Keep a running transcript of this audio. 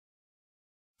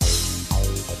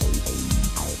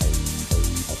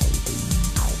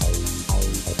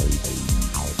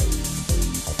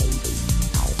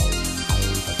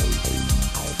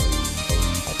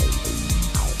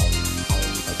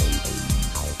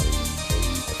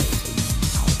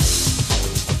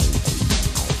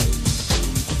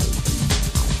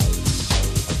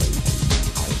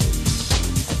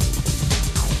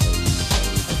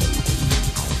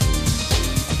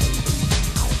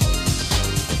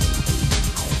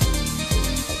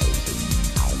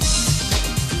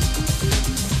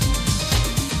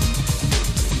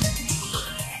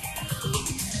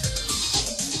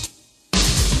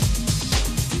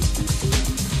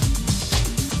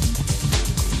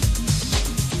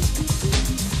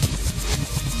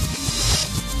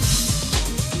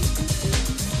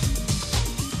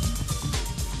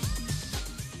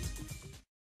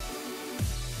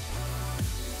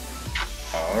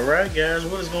guys,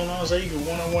 what is going on? It's Eagle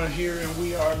 101 here, and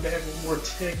we are back with more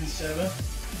Tekken 7.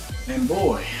 And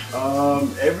boy,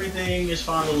 everything is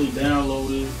finally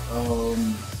downloaded.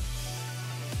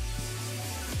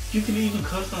 You can even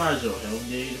customize your health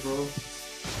gauge, bro.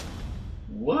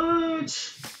 What?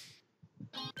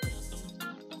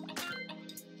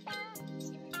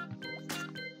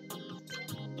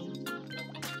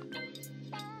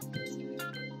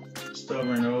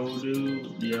 Stubborn old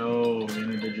dude. Yo,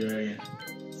 Enter the Dragon.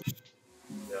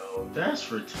 Yo, that's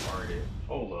retarded.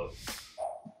 Hold up.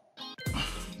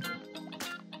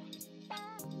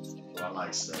 Oh, I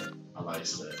like that. I like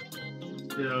that.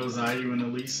 Yo, Zayu and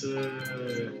Elisa.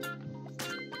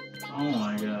 Oh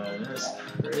my god, that's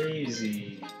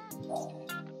crazy.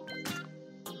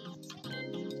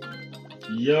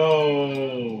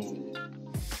 Yo.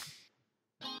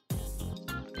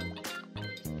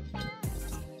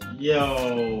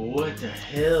 Yo, what the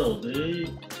hell,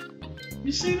 dude?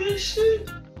 You see this shit?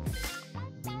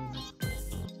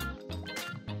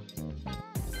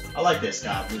 I like that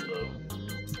sky blue though.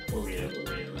 Where we at?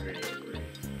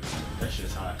 That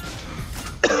shit's hot.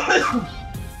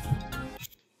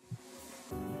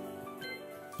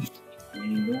 We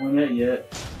ain't doing that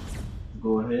yet.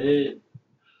 Go ahead.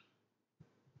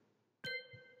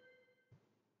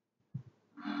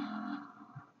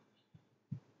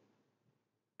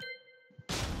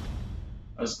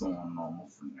 Let's go on normal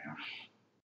for now.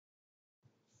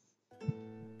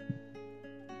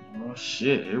 Oh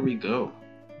shit, here we go.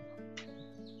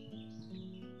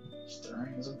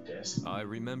 Stirrings of Destiny. I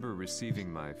remember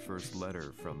receiving my first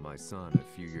letter from my son a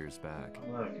few years back. I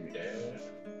love you, Dad.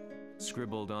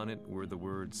 Scribbled on it were the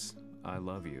words, "I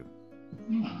love you."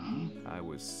 I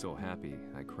was so happy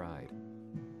I cried.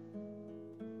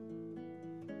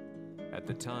 At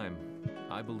the time,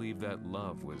 I believed that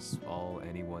love was all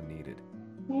anyone needed.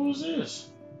 Who was this?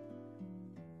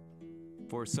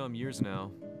 For some years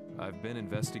now, I've been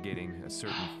investigating a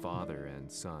certain father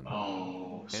and son.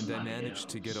 Oh, and I managed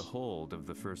to get a hold of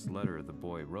the first letter the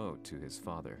boy wrote to his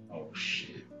father. Oh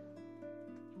shit.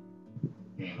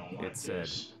 It said,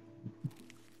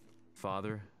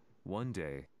 "Father, one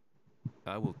day,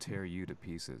 I will tear you to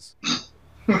pieces."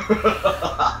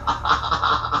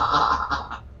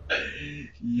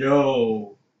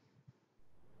 Yo.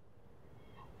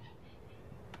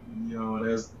 Yo,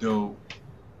 that's dope.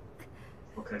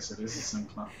 Okay, so this is some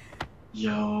clown.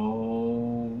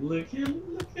 Yo, look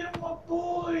at my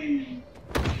boy.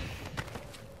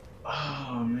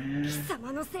 Oh man.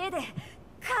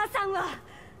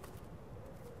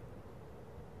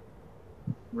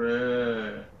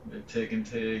 Bruh, they're taking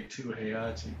Tag to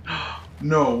Heihachi.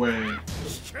 No way.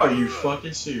 Are you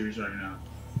fucking serious right now?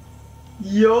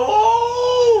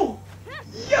 Yo!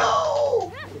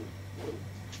 Yo!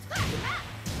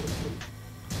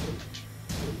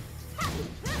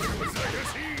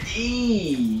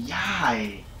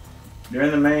 Yay!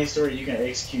 During the main story, you can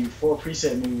execute 4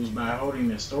 preset moves by holding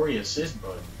the story assist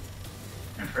button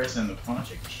and pressing the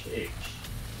punch and kick.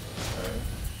 Okay.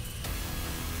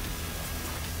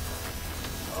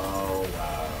 Oh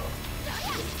wow.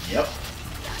 Yep.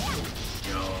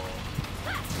 Yo.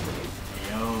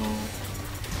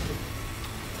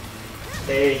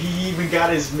 Hey, he even got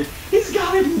his. He's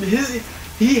got his.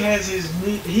 He has his.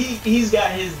 He's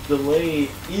got his delay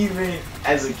even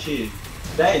as a kid.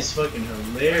 That is fucking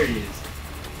hilarious.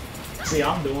 See,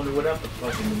 I'm doing it without the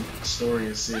fucking story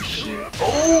assist shit.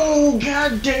 Oh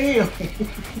goddamn.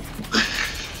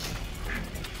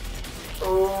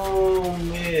 Oh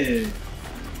man.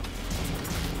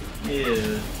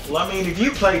 Yeah. Well, I mean, if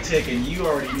you play Tekken, you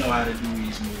already know how to do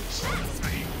these moves. So.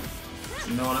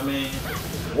 You know what I mean?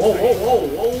 Whoa, whoa, whoa,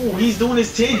 whoa! He's doing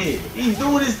his 10 hit. He's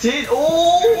doing his 10.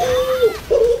 Oh!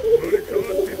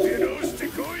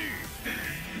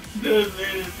 This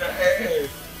man is the ass.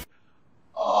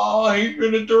 Oh, he's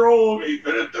finna throw him. He's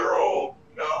finna throw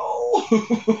him.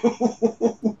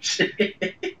 No.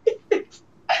 Shit.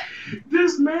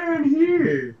 This man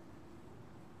here.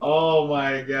 Oh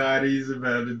my god, he's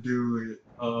about to do it.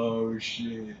 Oh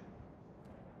shit.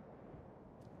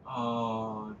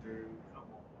 Oh dude, come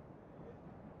on.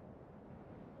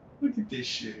 Look at this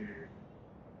shit here.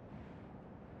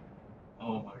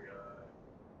 Oh my god.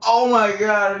 Oh my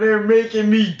god, they're making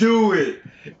me do it.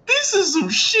 This is some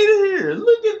shit here.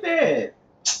 Look at that.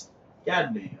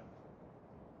 Goddamn.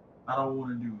 I don't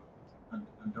want to do it. I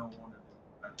don't want to do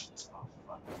it. Oh,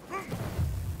 fuck.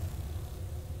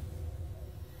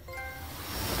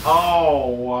 Oh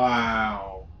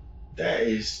wow, that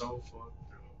is so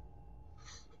fucked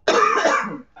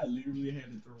up. I literally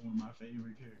had to throw one of my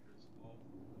favorite characters off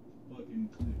fucking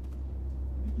clip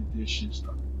to get this shit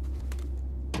started.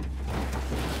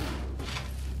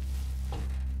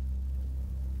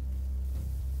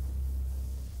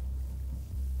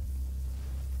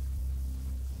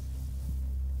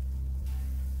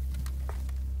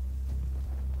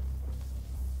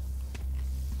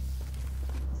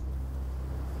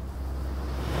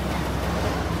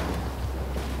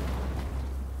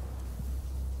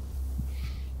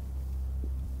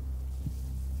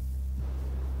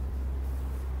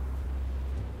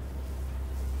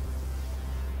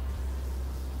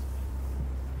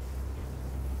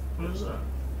 What is that?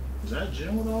 Is that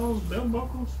Jim with all those belt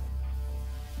buckles?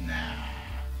 Nah,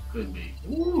 couldn't be.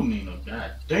 Ooh, Nino,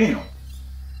 goddamn.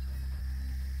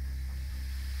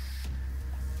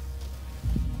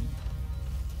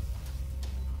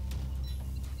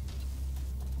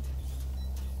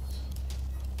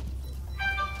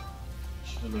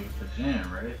 She's looking for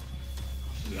Jim, right?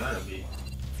 She gotta be.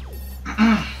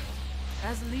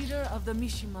 As leader of the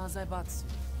Mishima Zaibatsu,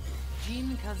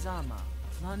 Jin Kazama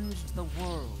plunged the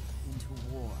world into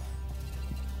war.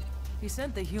 He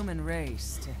sent the human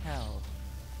race to hell,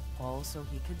 all so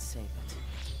he could save it.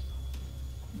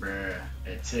 Bruh,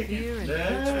 that Fear Tekken. and That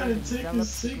hatred Tekken enveloped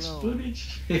 6 the globe,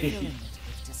 footage. filling it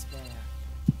with despair.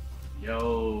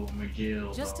 Yo,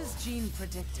 McGill. Just as Jean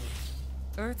predicted,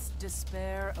 Earth's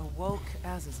despair awoke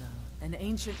Azazel, an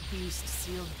ancient beast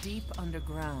sealed deep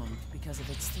underground because of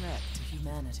its threat to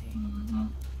humanity.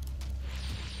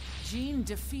 Jean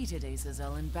defeated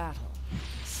Azazel in battle and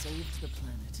saved the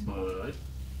planet.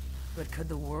 But could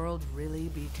the world really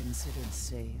be considered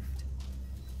saved?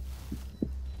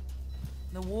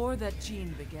 The war that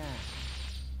Jean began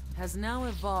has now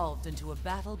evolved into a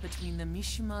battle between the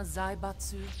Mishima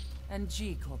Zaibatsu and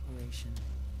G Corporation.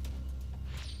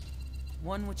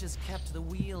 One which has kept the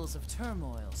wheels of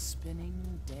turmoil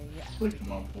spinning day after day.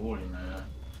 My boy,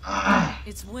 man.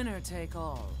 It's winner take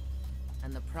all,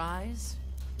 and the prize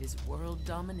is world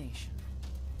domination.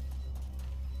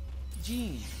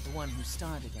 Jean, the one who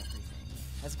started everything,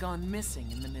 has gone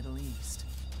missing in the Middle East.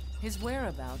 His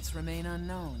whereabouts remain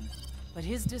unknown, but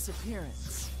his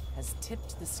disappearance has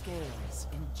tipped the scales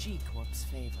in G Corp's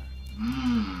favor.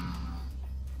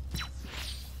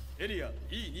 Area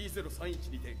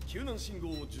E2031 にて救難信号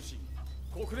を受信。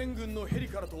国連軍のヘリ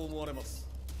からと思われます。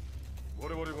我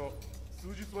々が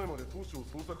数日前まで当初を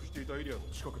捜索していたエリアの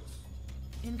近くです。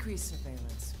Increase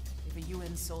surveillance. If a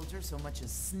UN soldier so much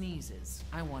as sneezes,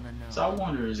 I want to know. So I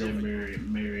wonder, is it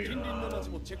married, 近隣の町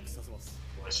もチェックさせます。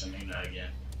 what's her name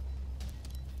again?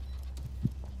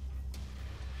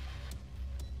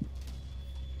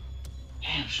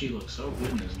 Damn, she looks so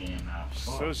good in this game now.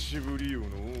 Fuck. 久しぶりよの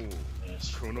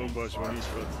この場所に立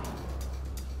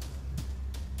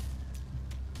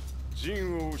つ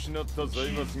陣を失った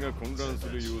財閥が混乱す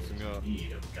る様子が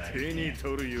手に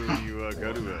取るようにわか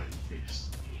るわ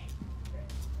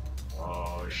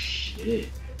Oh shit.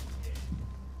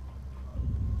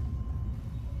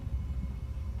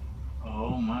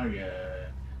 Oh my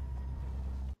god.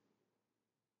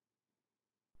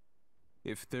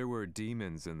 If there were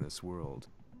demons in this world,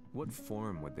 what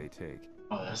form would they take?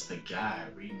 Oh, that's the guy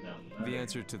reading the letter. The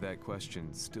answer to that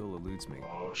question still eludes me.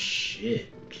 Oh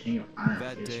shit. King of Iron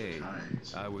That Fist day,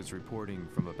 returns. I was reporting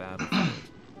from a battlefield,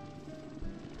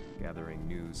 gathering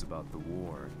news about the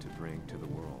war to bring to the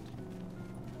world.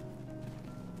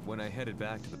 When I headed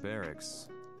back to the barracks,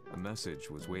 a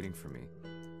message was waiting for me.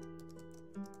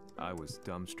 I was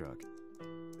dumbstruck.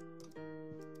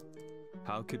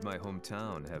 How could my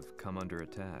hometown have come under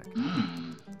attack?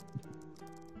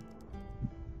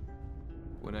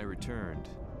 When I returned,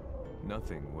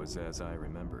 nothing was as I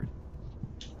remembered.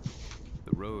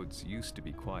 The roads used to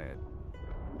be quiet,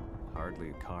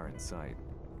 hardly a car in sight.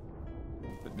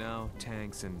 But now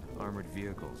tanks and armored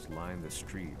vehicles line the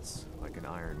streets like an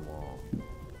iron wall.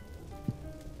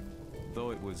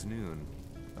 Though it was noon,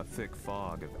 a thick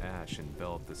fog of ash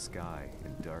enveloped the sky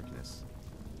in darkness.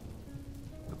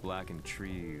 The blackened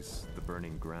trees, the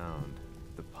burning ground,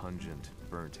 the pungent,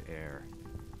 burnt air.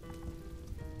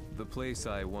 The place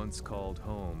I once called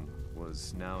home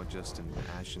was now just an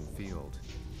ashen field.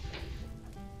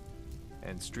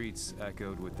 And streets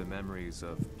echoed with the memories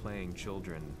of playing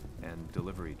children and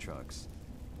delivery trucks.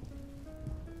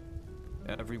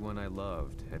 Everyone I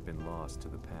loved had been lost to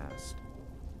the past.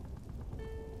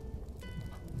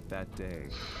 That day,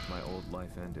 my old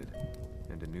life ended,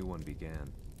 and a new one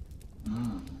began.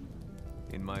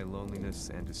 In my loneliness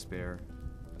and despair,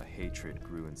 a hatred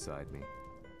grew inside me.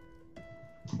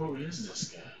 Who is this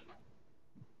guy?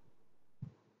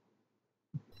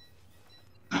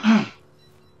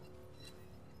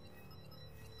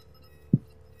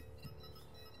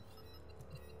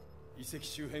 遺跡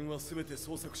周辺は全て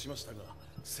捜索しましたが、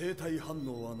生体反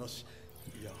応はなし。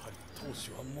やはり当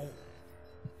主はもう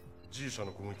G 社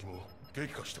の攻撃も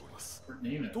激化しております。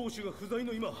当主が不在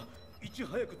の今、いち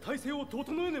早く体制を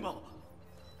整えねば。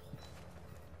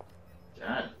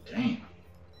God damn.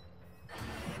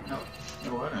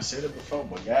 No, I done said it before,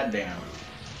 but goddamn.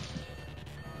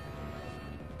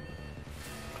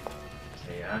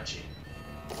 Heihachi.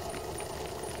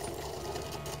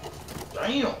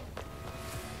 Damn.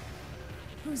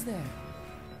 Who's there?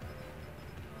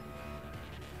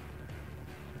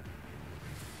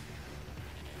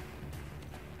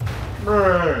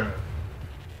 Bruh.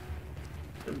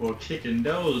 That boy kicking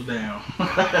those down. Oh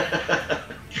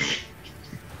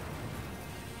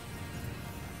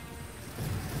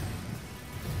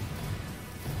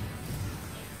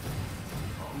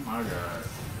my god.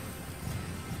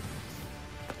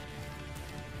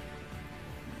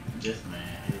 This man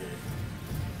here.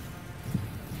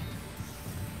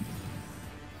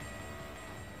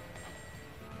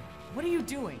 What are you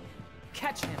doing?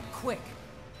 Catch him, quick.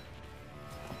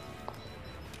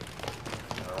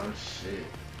 Oh shit.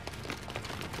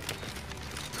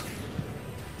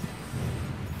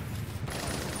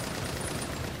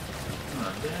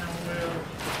 Oh, damn well.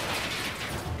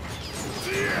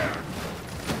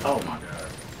 Oh my god.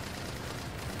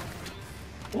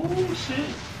 Oh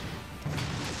shit.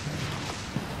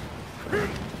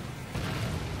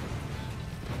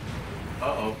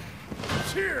 Uh-oh.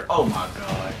 Oh my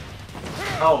god.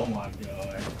 Oh my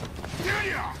god.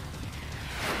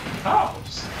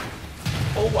 House.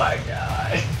 Oh my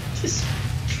god. This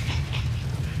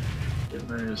that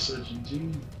man is such a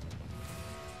G.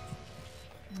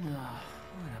 Oh,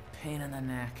 what a pain in the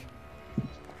neck.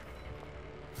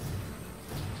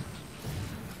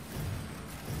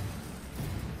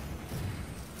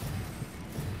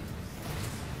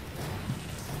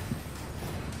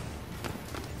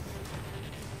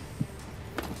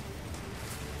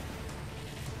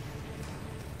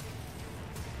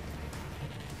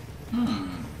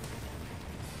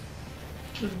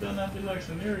 This better not be like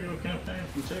scenario campaign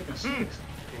from Tekken 6.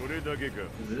 これだけか。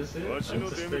 Is this it? わしの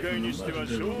出迎えにしては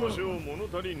少々物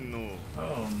足りんの。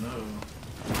 Oh no.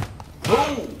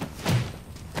 Oh!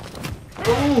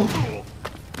 Oh!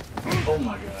 Oh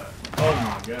my god. Oh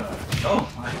my god. Oh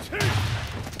my god.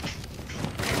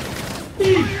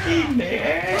 He's eating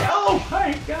there. Oh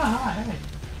my god.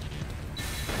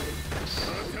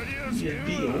 Yeah,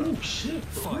 oh shit.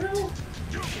 For real?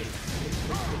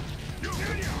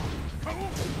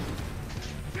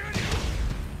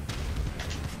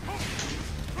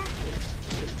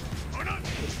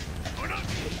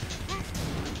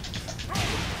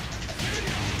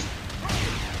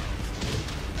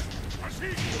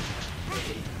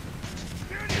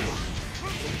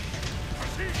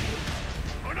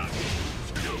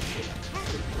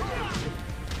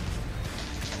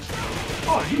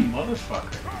 Oh, you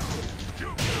motherfucker.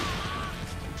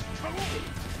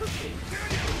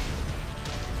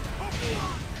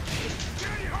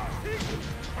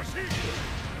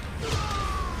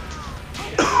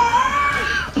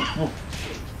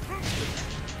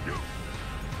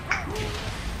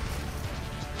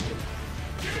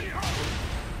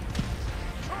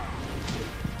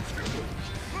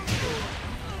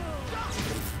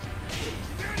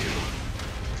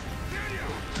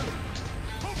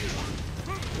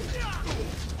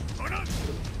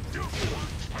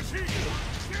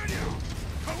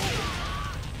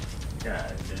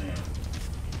 God damn.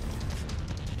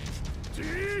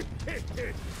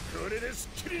 これです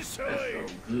っきりしたわい。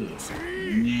 That's so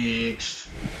good. Next.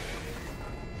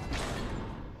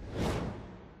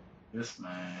 This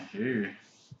man here.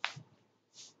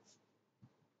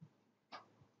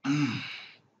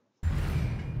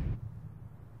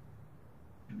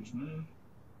 This man.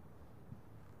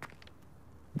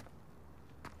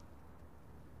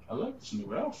 I like this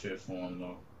new outfit for him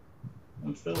though.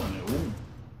 I'm feeling it. Ooh.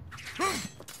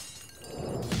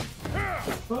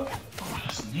 Fuck. Oh,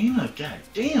 that's Nina. God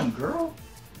damn, girl.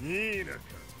 ニーナか。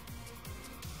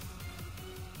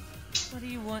 What do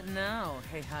you want now,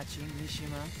 Heihachi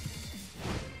Mishima?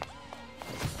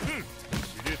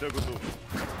 知れたこと。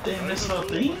 Damn, that's her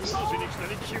theme 私 song? に来た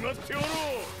に決まっておろう。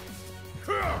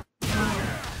ふわ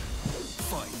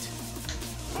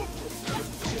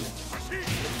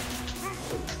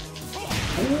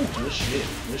Ooh, good shit.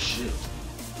 Good shit.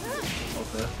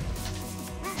 Okay.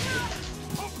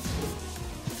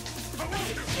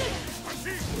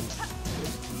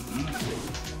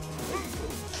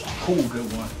 Cool, good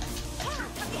one.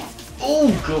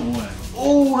 Oh, good one.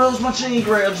 Oh, that was my chain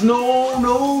grabs. No,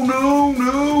 no, no,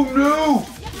 no, no.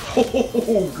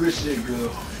 Oh, good shit,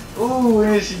 girl. Oh,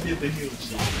 and she get the heel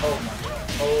shit. Oh my god.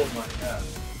 Oh my god.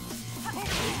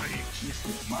 She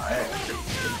kicked my ass.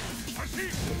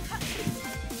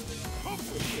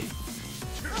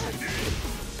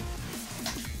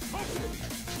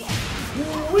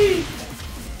 Woo-wee.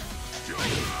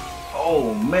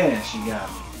 Oh man, she got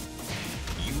me.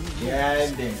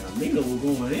 God damn, Nina was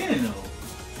going in though.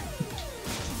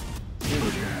 She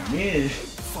was going in.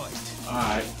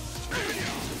 Alright.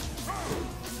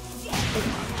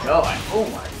 Oh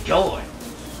my god.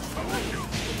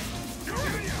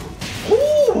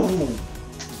 Ooh!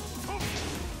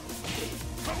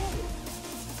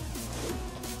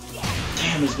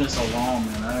 Damn, it's been so long,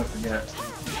 man. I forgot.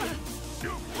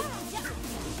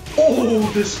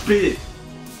 Oh, the spit.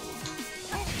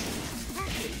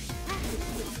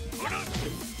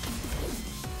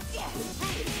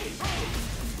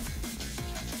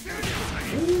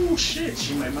 Oh shit,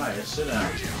 she made my ass sit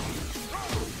down.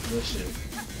 Good shit.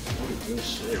 Oh, good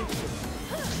shit.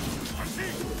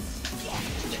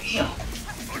 Damn.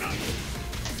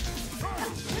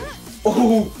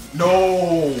 Oh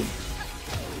no.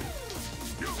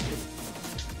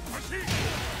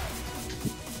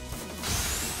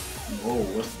 Whoa,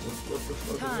 what the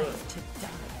fuck Time is to die.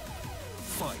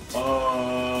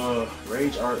 that?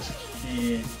 Rage Arts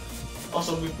can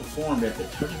also be performed at the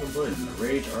touch of a button. The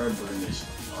Rage Art button is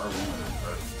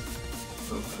R1.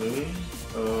 Okay.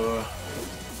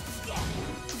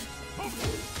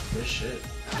 Good shit.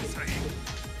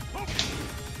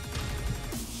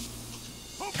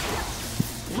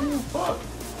 Ooh, fuck.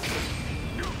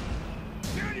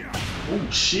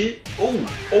 Oh shit. Oh,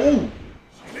 oh.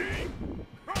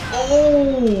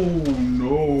 Oh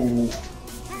no.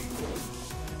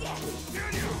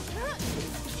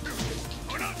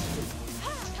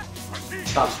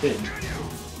 Stop spitting.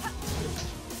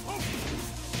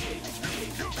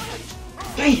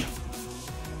 Damn.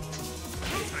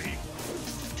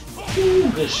 Ooh,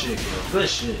 good shit, girl. Good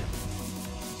shit.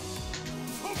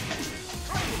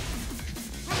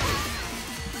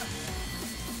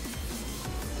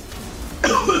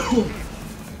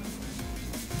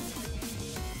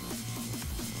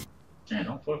 Damn,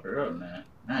 don't fuck her up, man.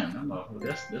 Man, that motherfucker,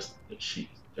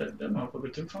 that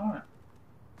motherfucker too fine.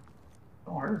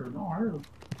 Don't hurt her, don't hurt her.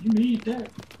 You need that.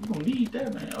 You gonna need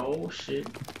that, man. Oh shit.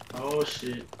 Oh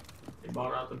shit. They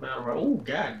bought out the battle right. Oh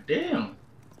god damn.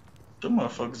 Them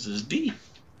motherfuckers is deep.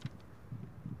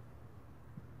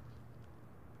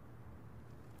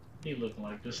 He looking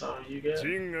like this all you got? ジ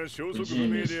ンが消息不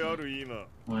明である今、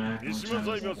三島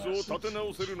財閥を立て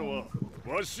直せるのは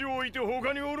わしを置いて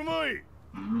他におるまい。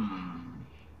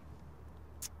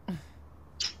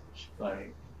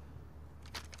Like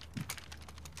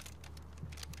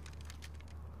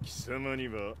貴様に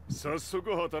は早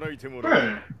速働いてもらう。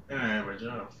Bruh, I have a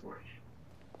job for you.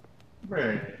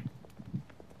 Bruh.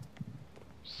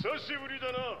 久しぶり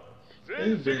だな。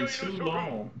 It's been too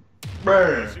long.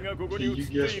 Bruh. 私がここ Can に映 you っ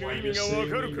て guess いる why 意 you're 味がわ seeing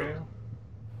か me るか。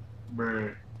 now?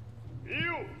 Bruh. いい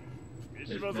よ。三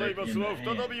島財閥は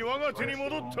再び我が手に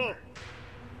戻った。とい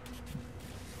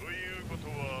うこと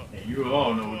は。And you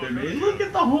all know what that means. Look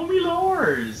at the homie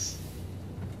lures.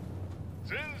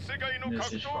 全世界の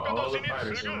格 Message 闘 for 家 all た the ちに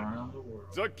fighters 告ぐ。 around the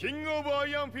world. ザ・キング・オブ・ア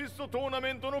イアンフィストトーナ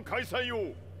メントの開催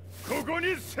をここ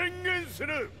に宣言す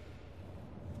る。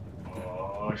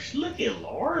 Oh, look at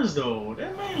Lars though.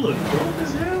 That man look dope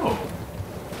as hell.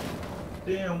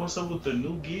 Damn, what's up with the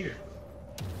new gear?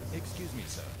 Excuse me,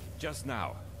 sir. Just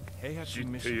now. 知っ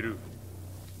ている。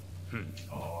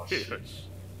 Oh へ shit. はし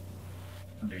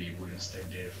I knew you wouldn't stay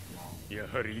dead for long. や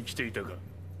はり生きていたか。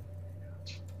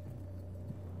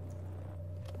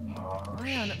 Oh,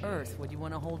 Why on shit. earth would you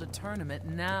want to hold a tournament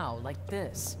now, like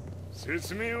this?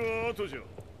 説明は後じゃ。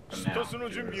出発の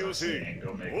準備をせい。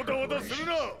おたおたする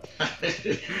な。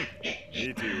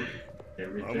見ておれ。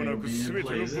 Everything will be in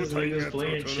place. This nigga's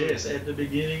playing chess at the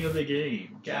beginning of the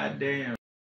game. God damn.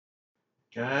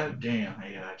 God damn,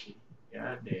 Heihachi.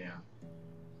 God damn.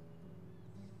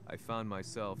 I found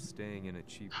myself staying in a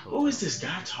cheap hotel. Who is this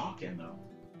guy talking though?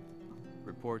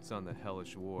 Reports on the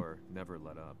hellish war never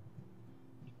let up.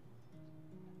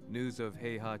 News of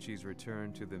Heihachi's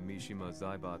return to the Mishima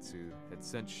Zaibatsu had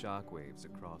sent shockwaves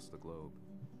across the globe,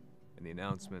 and the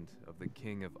announcement of the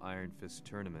King of Iron Fist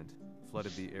tournament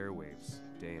flooded the airwaves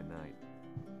day and night.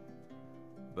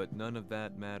 But none of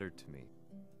that mattered to me.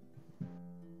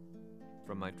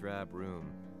 From my drab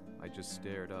room, I just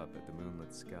stared up at the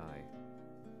moonlit sky,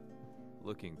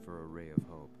 looking for a ray of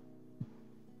hope.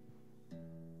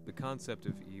 The concept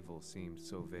of evil seemed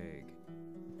so vague.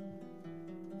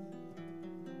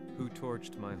 Who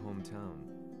torched my hometown?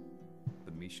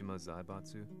 The Mishima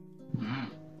Zaibatsu?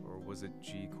 Or was it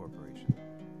G Corporation?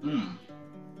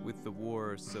 With the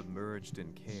war submerged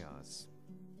in chaos,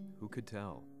 who could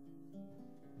tell?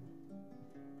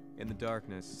 In the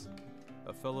darkness,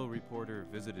 a fellow reporter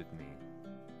visited me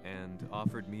and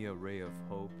offered me a ray of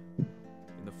hope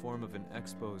in the form of an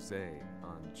expose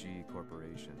on G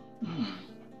Corporation.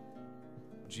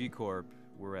 G Corp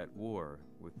were at war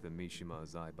with the Mishima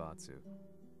Zaibatsu,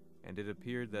 and it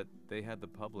appeared that they had the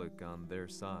public on their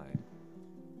side.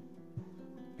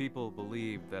 People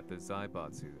believed that the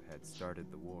Zaibatsu had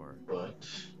started the war, But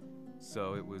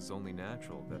so it was only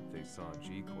natural that they saw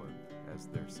G Corp as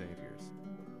their saviors.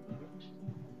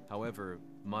 However,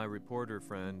 my reporter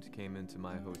friend came into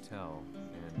my hotel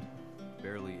and,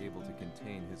 barely able to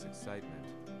contain his excitement,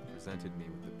 presented me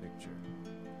with the picture.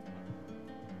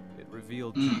 It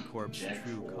revealed T-Corp's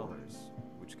true colors,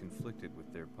 which conflicted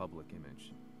with their public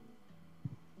image.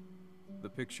 The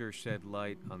picture shed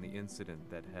light on the incident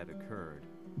that had occurred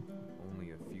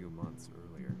only a few months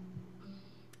earlier.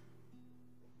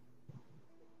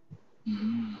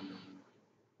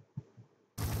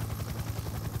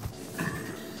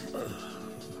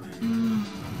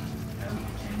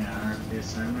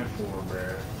 It's only 4,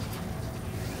 bruh.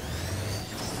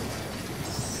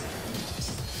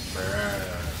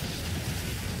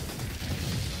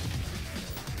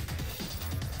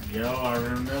 Yo, I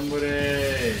remember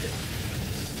that.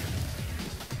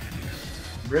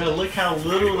 Bro, look how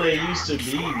little they used to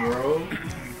be, bro.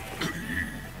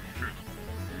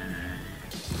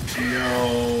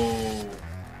 Yo.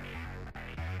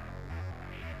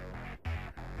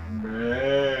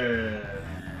 Bruh.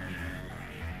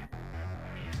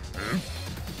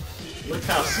 Look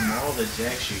how small the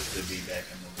Jacks used to be back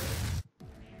in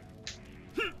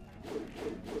the day.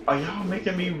 Are y'all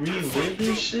making me relive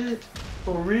this shit?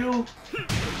 For real?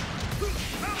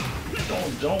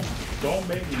 Don't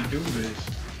make me do this.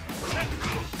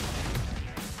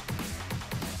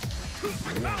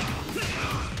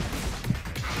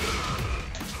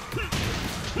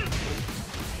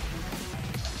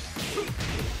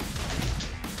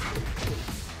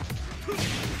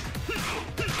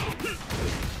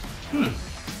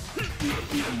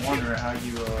 I'm wondering how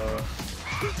you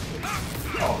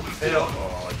oh hell,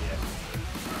 oh yeah.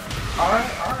 Alright,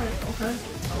 okay.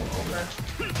 Oh, okay.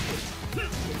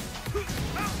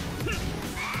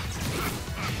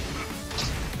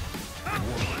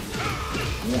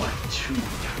 One, two,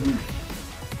 three.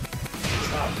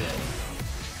 Stop that.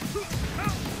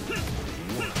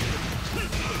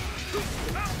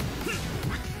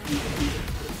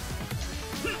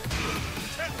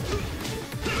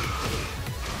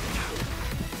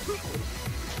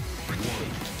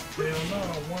 Hell no,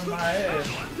 won my ass.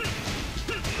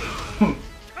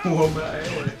 Won my ass.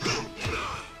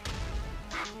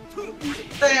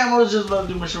 Damn, I was just about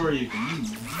to do my short you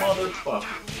motherfucker.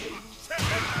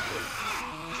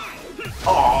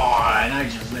 Oh, and I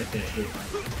just let that hit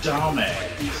like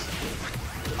dumbass.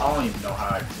 I don't even know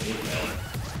how I did that.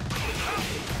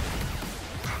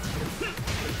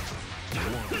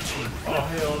 Oh,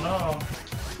 hell no.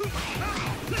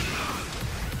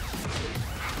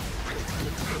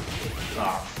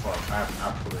 Oh, fuck, I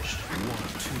pushed.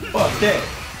 Fuck that.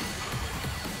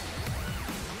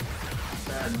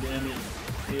 God damn it.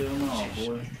 Hell no,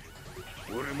 boy.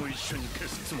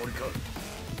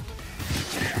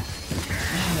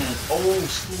 Man, old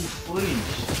school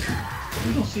footage.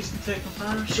 You don't see some Tekken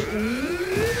 5 shit.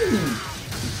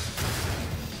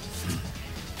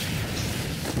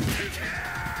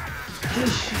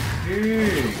 This shit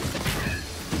big.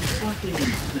 Fucking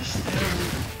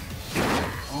nostalgic.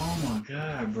 Oh my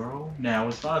god, bro. Now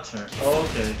it's my turn. Oh,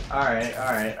 okay. Alright.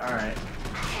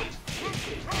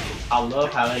 I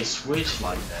love how they switch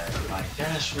like that. Like,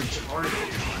 that's retarded.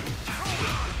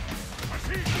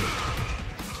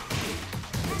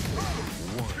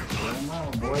 Come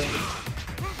on, boy.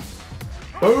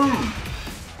 Boom!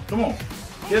 Come on.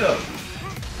 Get up.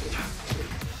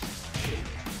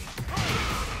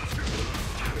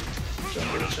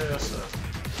 Jump your chest up.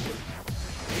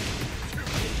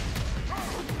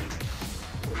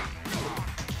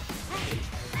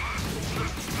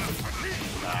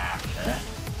 Okay.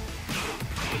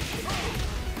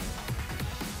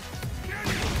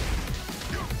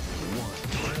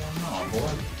 Hell no,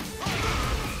 boy.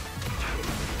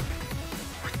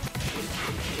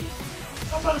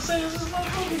 I'm about to say, is this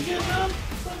motherfucker getting up? I'm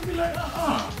about to be like,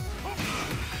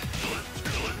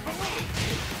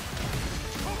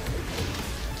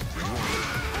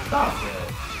 Stop that.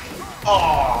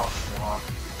 Oh, fuck.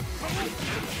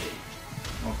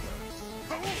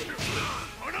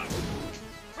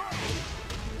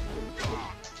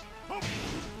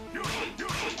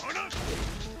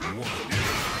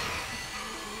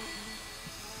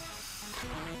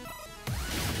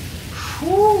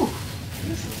 Whew.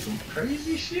 This is some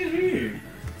crazy shit here.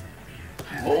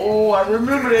 Oh, I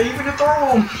remember that. You finna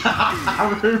throw them.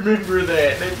 I remember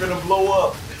that. They finna blow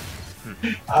up.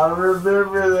 I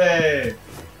remember that.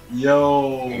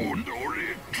 Yo.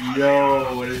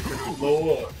 Yo, they finna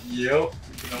blow up. Yep.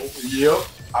 Yep.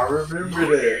 I remember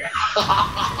that.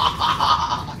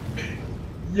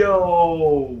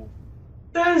 Yo.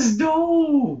 That's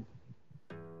dope.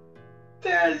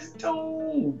 That's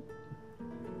dope.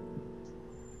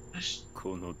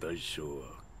 この代償は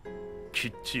き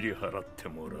っちり払って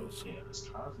もらうぞ。 Yeah, that's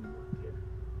Cosmo right there.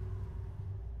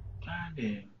 God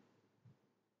damn.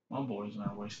 My boy's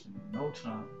not wasting no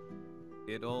time.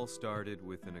 It all started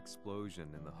with an explosion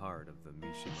in the heart of the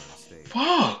Mishima estate.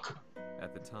 Fuck!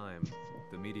 At the time,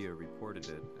 the media reported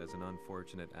it as an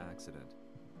unfortunate accident.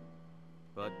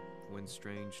 But when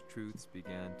strange truths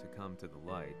began to come to the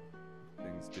light,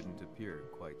 things didn't appear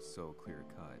quite so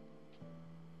clear-cut.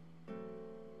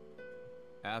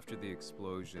 After the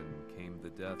explosion came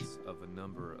the deaths of a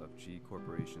number of G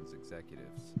Corporation's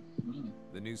executives.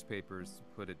 The newspapers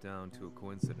put it down to a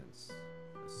coincidence,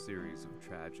 a series of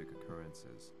tragic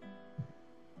occurrences.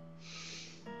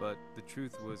 But the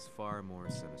truth was far more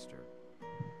sinister.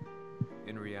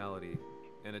 In reality,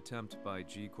 an attempt by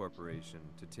G Corporation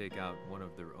to take out one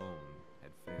of their own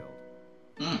had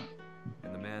failed.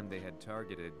 And the man they had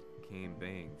targeted came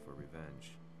baying for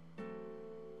revenge.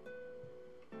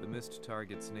 The missed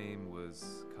target's name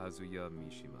was Kazuya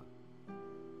Mishima.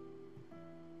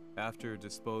 After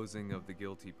disposing of the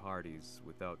guilty parties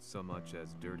without so much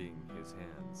as dirtying his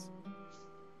hands,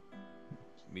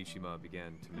 Mishima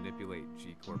began to manipulate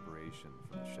G Corporation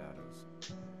from the shadows.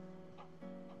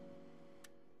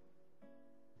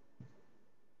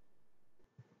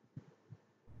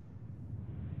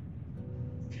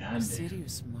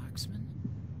 Serious marksman?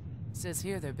 Says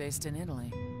here they're based in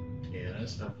Italy. Yeah,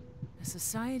 that's tough. A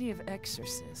society of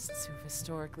exorcists who've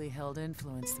historically held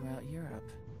influence throughout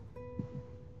Europe.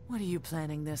 What are you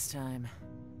planning this time?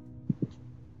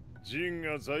 ジン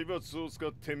が財閥を使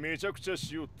ってめちゃくちゃ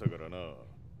しよったからな。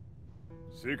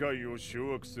世界を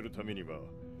掌握するためには、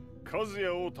カズ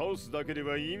ヤを倒すだけで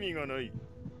は意味がない。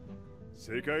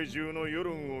世界中の世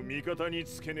論を味方に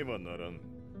つけねばならん。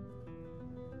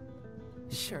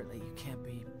 Surely you can't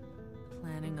be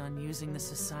planning on using the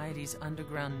society's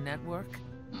underground network?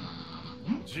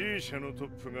 G 社のトッ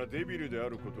プがデビルであ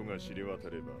ることが知れ渡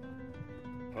れば、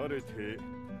晴れて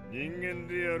人間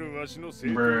であるわしの正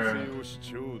当性を主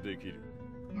張できる。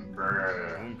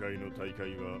今回の大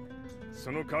会は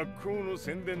その格好の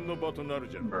宣伝の場となる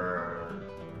じゃろう。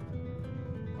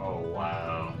Oh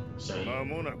wow. So 間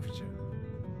もなくじゃ。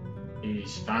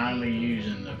 he's finally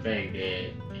using the fact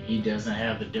that he doesn't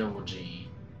have the devil gene.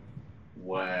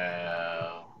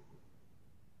 Wow.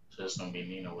 So it's gonna be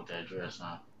Nina with that dress,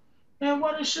 huh? Man,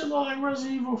 why does shit look like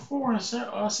Resident Evil 4 and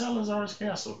Salazar's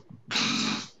castle?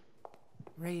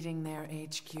 Raiding their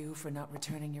HQ for not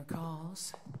returning your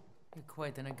calls? You're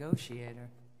quite the negotiator.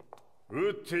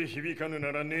 打って響かぬ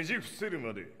ならねじ伏せる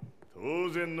まで当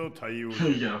然の対応。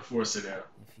 You gotta force it out.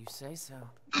 If you say so.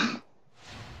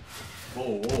 Whoa,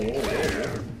 whoa, whoa,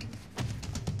 whoa.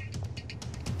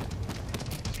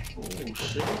 Oh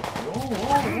shit. Whoa,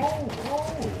 whoa, whoa,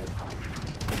 whoa.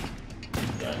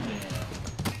 Goddamn.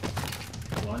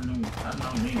 Well, I know me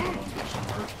gonna do some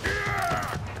work.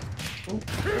 Oh,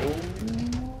 oh.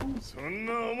 そん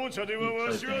なおもちゃでは You わ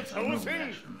play しは things, I 倒 know せん。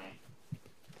 that's for me.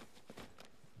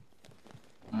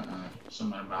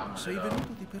 Somebody about Sei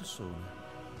venuto di persona.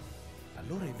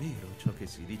 Allora è vero ciò che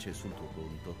si dice sul tuo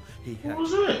conto. E What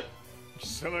was it? 貴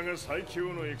様が最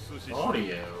強のエクソシスト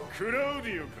Audio. クラウデ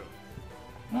ィオか。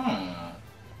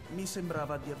 mi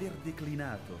sembrava di aver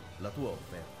declinato la tua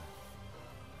offerta.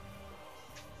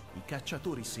 I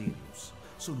cacciatori Sirius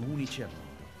sono unici al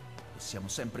mondo e siamo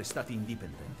sempre stati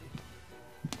indipendenti.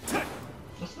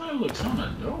 This thing looks kinda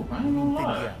dope, I ain't gonna lie.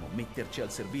 Intendiamo metterci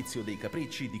al servizio dei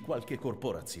capricci di qualche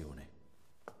corporazione.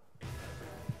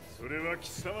 それは貴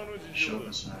様の事情だ。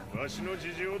わしの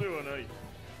事情ではない。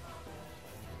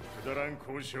くだらん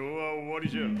交渉は終わり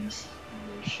じゃ。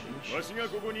わしが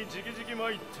ここにじきじき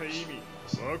参った意味、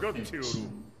分かっておろう。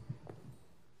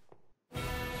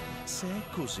 Se è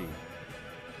così,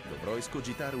 dovrò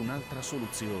escogitare un'altra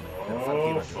soluzione per Oh,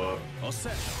 farti ragione. fuck.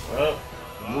 Osserva. Well,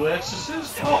 Blue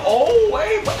Exorcist? Oh,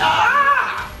 wait, but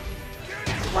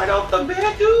right off the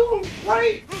bat, dude!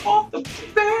 Right off the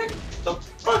bat! The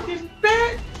fucking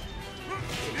bat!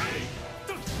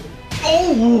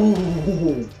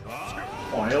 Oh!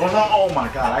 Oh, hell no! Oh my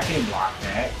god, I can't block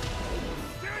that.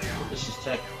 This is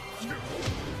Tekken.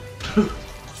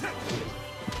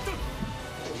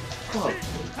 Fuck.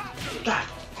 God.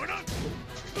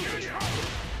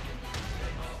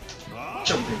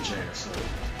 Jump bitch ass up.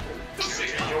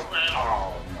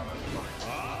 Oh,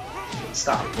 motherfucker.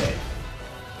 Stop that.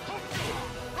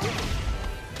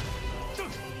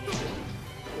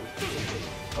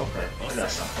 Okay, I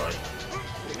got something.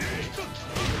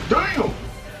 Damn!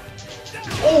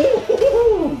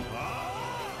 Oh!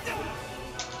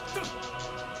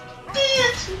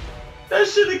 Bitch! That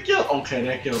should have killed. Okay,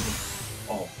 that killed him.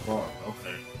 Oh, fuck.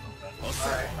 Okay.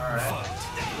 Alright, alright.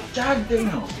 God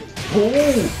damn.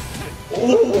 Oh!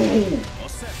 Oh,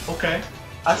 okay.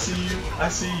 I see you. I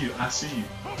see you. I see you.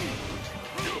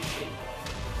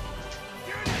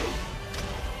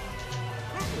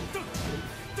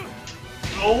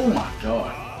 Oh my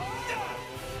god.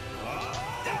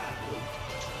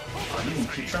 Oh, you gonna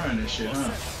keep trying this shit,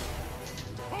 huh?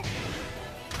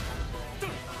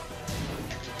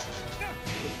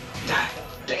 God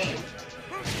damn.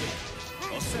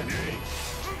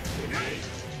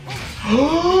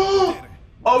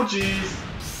 Oh jeez.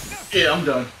 Yeah, I'm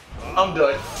done. I'm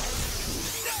done.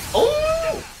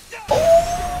 Oh!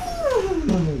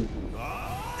 Oh!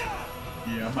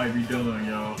 Yeah, I might be done,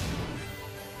 y'all.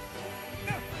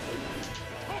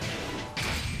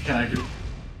 Can I do?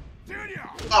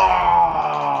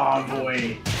 Oh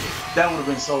boy, that would have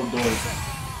been so dope.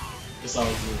 It's all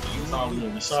good. It's all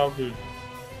good. It's all good.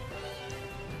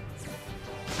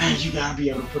 Man, you gotta be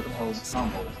able to put the holes in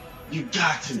combos. You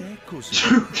got to. You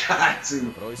got to.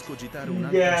 Dovrò escogitare You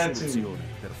un'altra got to. soluzione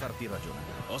per farti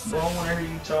ragionare. Bro, I wanna hear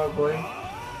you talk, boy.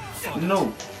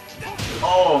 No.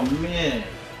 Oh man,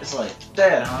 it's like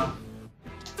that, huh?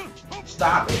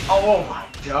 Stop it. Oh my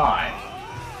god.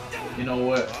 You know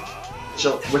what?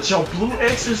 With your blue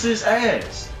exorcist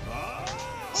ass.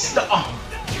 Stop.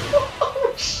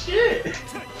 Oh shit.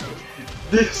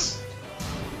 This.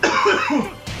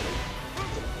 With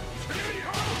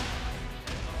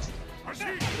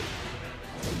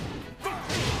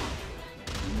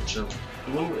your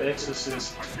blue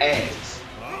exorcist ass.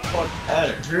 Fuck out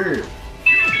of here.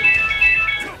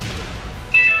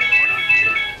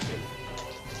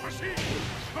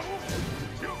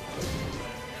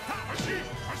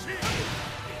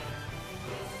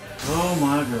 Oh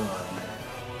my god, man.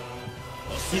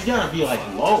 He's gotta be like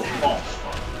low. Oh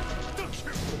fuck.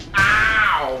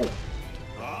 Ow!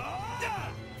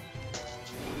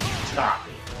 Stop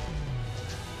it.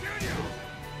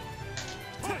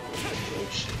 Oh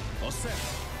shit.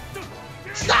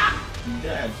 Stop!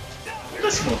 Dad.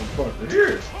 This motherfucker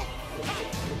here.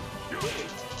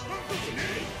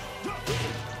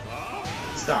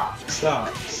 Stop.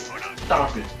 Stop.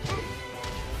 Stop it.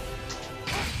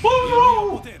 Oh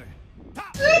no!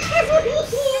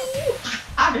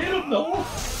 I hit him though.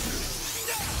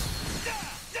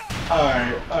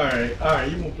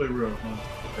 Alright, you won't play real, huh?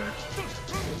 Okay.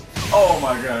 Oh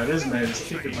my god, this man is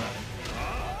kicking my ass.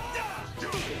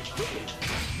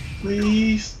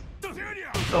 Please.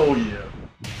 Oh yeah.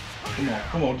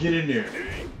 Come on, get in there.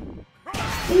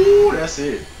 Ooh, that's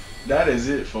it. That is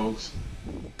it, folks.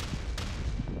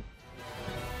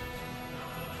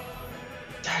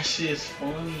 That shit's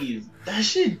funny. That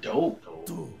shit dope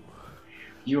though.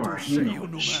 You are a human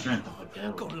with the strength of a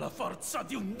devil.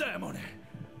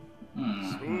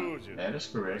 That is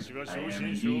correct. I am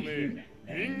indeed human.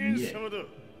 And yet, the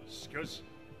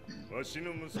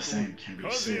same can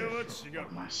be said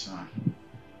of my son.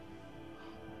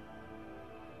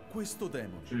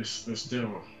 This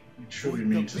devil, he truly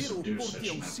means to subdue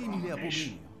such an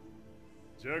abomination.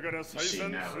 You see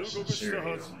now his sincerity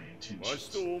only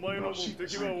intentions. He will seek the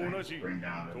same thing to bring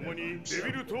down the devil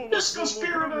himself. This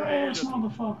conspirator ass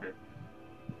motherfucker.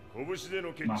 My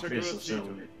fist of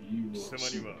settlement, you will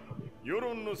see what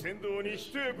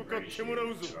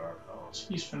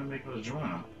he's finna make us join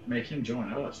him. Make him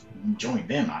join us. Join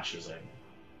them, I should say.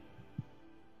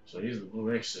 So he's the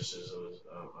blue exorcist of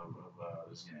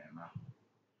this game now.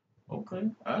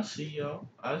 Okay, I see y'all.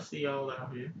 I see y'all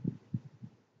out here.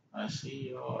 I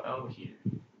see y'all out here.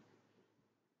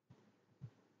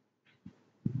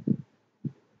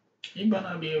 You better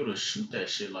not be able to shoot that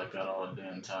shit like that all the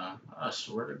damn time. I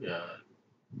swear to God.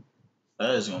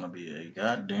 That is gonna be a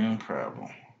goddamn problem.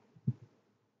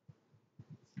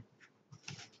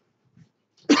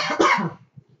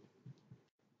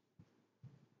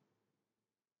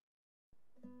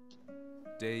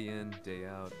 Day in, day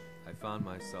out, I found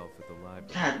myself at the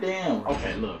library. God damn.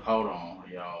 Okay, look, hold on,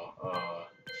 y'all.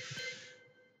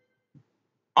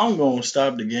 I'm gonna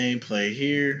stop the gameplay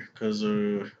here because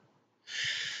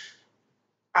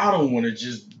I don't want to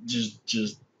just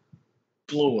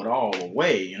blow it all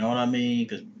away. You know what I mean?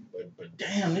 But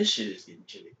damn, this shit is getting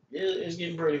chilly. It's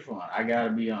getting pretty fun. I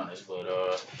gotta be honest. But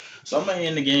so I'm gonna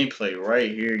end the gameplay right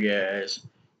here, guys. If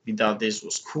you thought this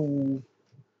was cool,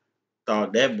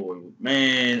 thought that boy,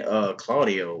 man,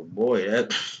 Claudio, boy,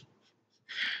 that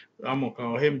I'm gonna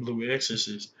call him Blue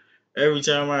Exorcist. Every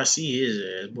time I see his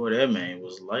ass, boy, that man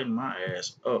was lighting my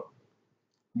ass up.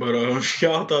 But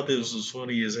y'all thought this was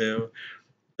funny as hell.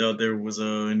 Thought there was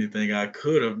anything I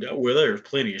could have done. Well, there's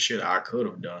plenty of shit I could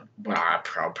have done, but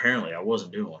apparently I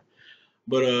wasn't doing.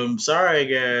 But sorry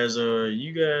guys,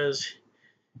 you guys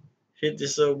Hit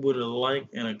this up with a like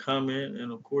and a comment,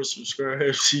 and of course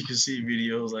subscribe so you can see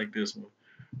videos like this one.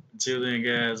 Until then,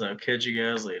 guys, I'll catch you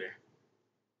guys later.